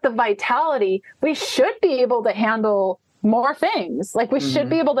build up the vitality, we should be able to handle more things. Like we should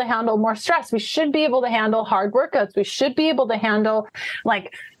be able to handle more stress. We should be able to handle hard workouts. We should be able to handle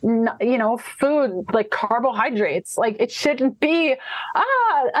like, food, like carbohydrates. Like it shouldn't be,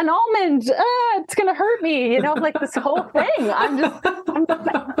 an almond, it's going to hurt me, like this whole thing. I'm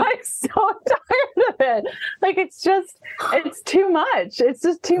so tired of it. Like, it's too much. It's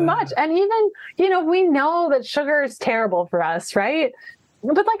just too much. And even, we know that sugar is terrible for us, right?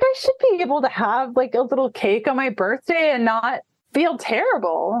 But like, I should be able to have like a little cake on my birthday and not feel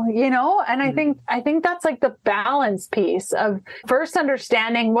terrible, And I think that's like the balance piece of first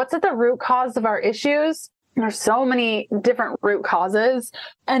understanding what's at the root cause of our issues. There's so many different root causes.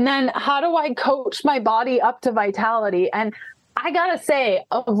 And then how do I coach my body up to vitality? And I gotta say,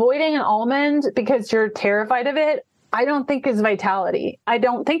 avoiding an almond because you're terrified of it, I don't think is vitality. I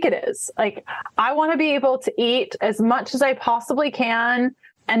don't think it is. Like, I want to be able to eat as much as I possibly can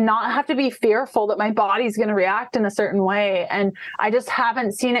and not have to be fearful that my body's going to react in a certain way. And I just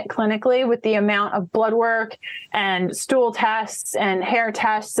haven't seen it clinically with the amount of blood work and stool tests and hair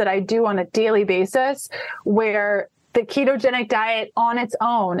tests that I do on a daily basis, where the ketogenic diet on its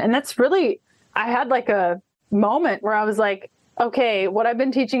own. And that's really, I had like a moment where I was like, okay, what I've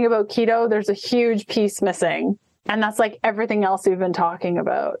been teaching about keto, there's a huge piece missing. And that's like everything else we've been talking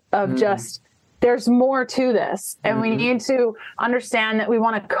about of just, there's more to this. And we need to understand that we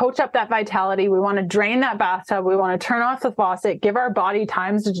want to coach up that vitality. We want to drain that bathtub. We want to turn off the faucet, give our body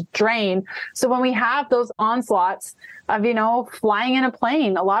times to drain. So when we have those onslaughts of, you know, flying in a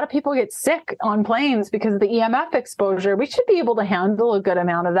plane, a lot of people get sick on planes because of the EMF exposure. We should be able to handle a good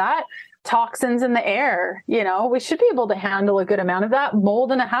amount of that. Toxins in the air, you know, we should be able to handle a good amount of that.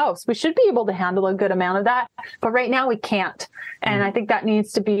 Mold in a house, we should be able to handle a good amount of that. But right now we can't. And I think that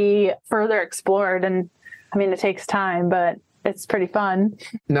needs to be further explored. And I mean, it takes time, but it's pretty fun.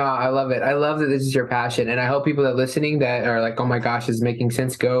 No, I love it. I love that this is your passion. And I hope people that are listening that are like, oh my gosh, this is making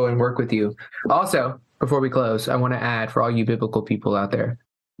sense, go and work with you. Also, before we close, I want to add for all you biblical people out there,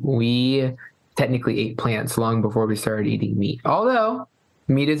 we technically ate plants long before we started eating meat. Although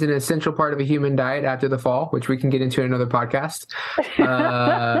meat is an essential part of a human diet after the fall, which we can get into in another podcast.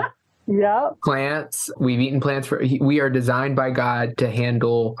 Plants, we've eaten plants we are designed by God to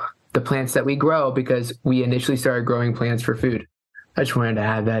handle the plants that we grow because we initially started growing plants for food. I just wanted to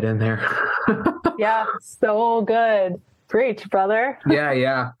add that in there. Yeah, so good. Preach, brother.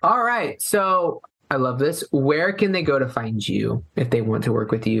 Yeah. All right. So I love this. Where can they go to find you if they want to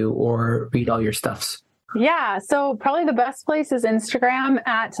work with you or read all your stuffs? Yeah, so probably the best place is Instagram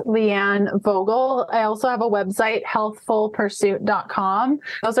at Leanne Vogel. I also have a website, healthfulpursuit.com.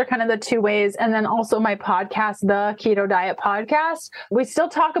 Those are kind of the two ways. And then also my podcast, The Keto Diet Podcast. We still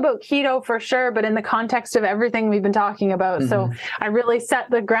talk about keto for sure, but in the context of everything we've been talking about. So I really set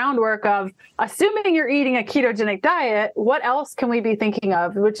the groundwork of assuming you're eating a ketogenic diet, what else can we be thinking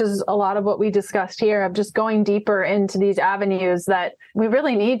of? Which is a lot of what we discussed here of just going deeper into these avenues that we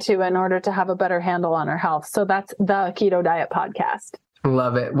really need to in order to have a better handle on our health. So that's the Keto Diet Podcast.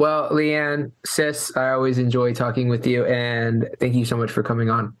 Love it. Well, Leanne, sis, I always enjoy talking with you, and thank you so much for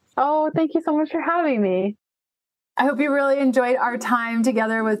coming on. Oh, thank you so much for having me. I hope you really enjoyed our time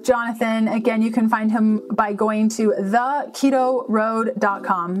together with Jonathan. Again, you can find him by going to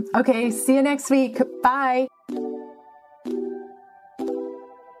theketoroad.com. Okay, see you next week. Bye.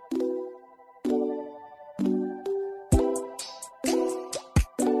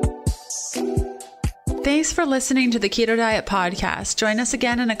 Thanks for listening to the Keto Diet Podcast. Join us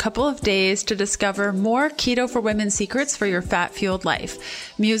again in a couple of days to discover more Keto for Women secrets for your fat-fueled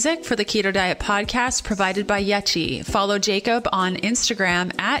life. Music for the Keto Diet Podcast provided by Yechi. Follow Jacob on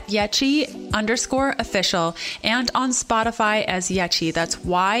Instagram at Yechi_official and on Spotify as Yechi. That's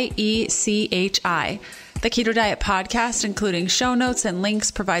YECHI. The Keto Diet Podcast, including show notes and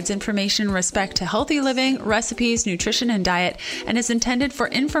links, provides information in respect to healthy living, recipes, nutrition, and diet, and is intended for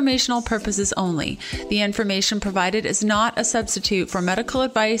informational purposes only. The information provided is not a substitute for medical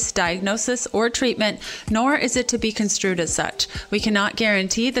advice, diagnosis, or treatment, nor is it to be construed as such. We cannot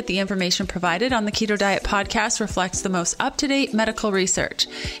guarantee that the information provided on the Keto Diet Podcast reflects the most up-to-date medical research.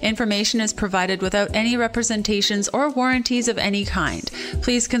 Information is provided without any representations or warranties of any kind.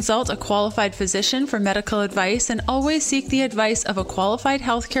 Please consult a qualified physician for medical advice and always seek the advice of a qualified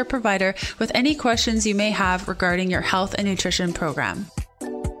healthcare provider with any questions you may have regarding your health and nutrition program.